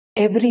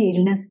Every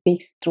illness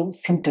speaks through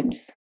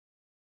symptoms: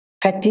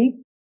 fatigue,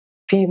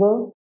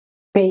 fever,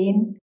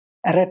 pain,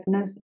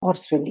 redness, or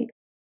swelling.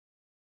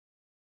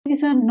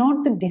 These are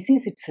not the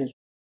disease itself.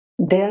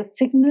 They are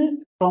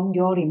signals from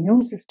your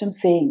immune system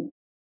saying,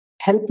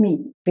 "Help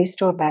me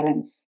restore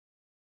balance."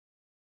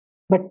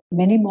 But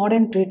many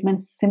modern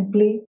treatments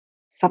simply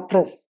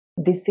suppress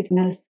these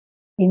signals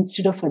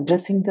instead of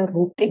addressing the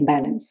root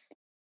imbalance.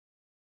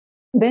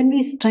 When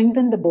we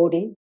strengthen the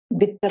body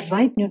with the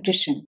right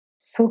nutrition,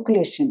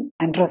 circulation,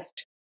 and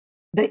rest,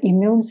 the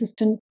immune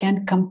system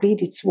can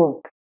complete its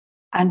work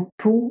and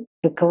true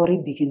recovery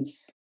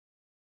begins.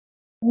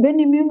 When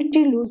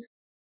immunity loses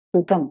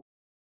rhythm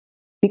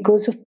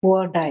because of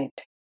poor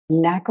diet,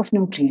 lack of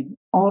nutrient,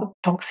 or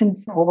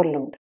toxins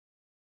overload,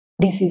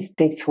 disease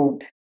takes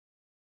hold.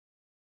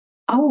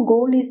 Our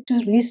goal is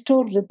to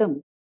restore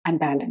rhythm and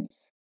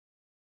balance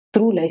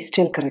through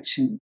lifestyle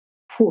correction,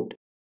 food,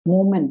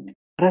 movement,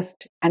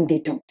 rest, and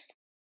detox.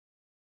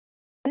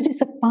 That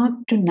is a path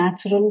to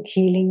natural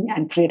healing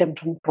and freedom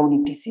from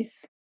chronic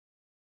disease.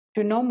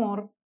 To know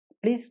more,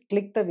 please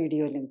click the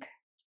video link.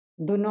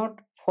 Do not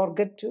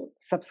forget to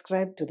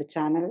subscribe to the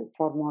channel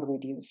for more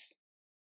videos.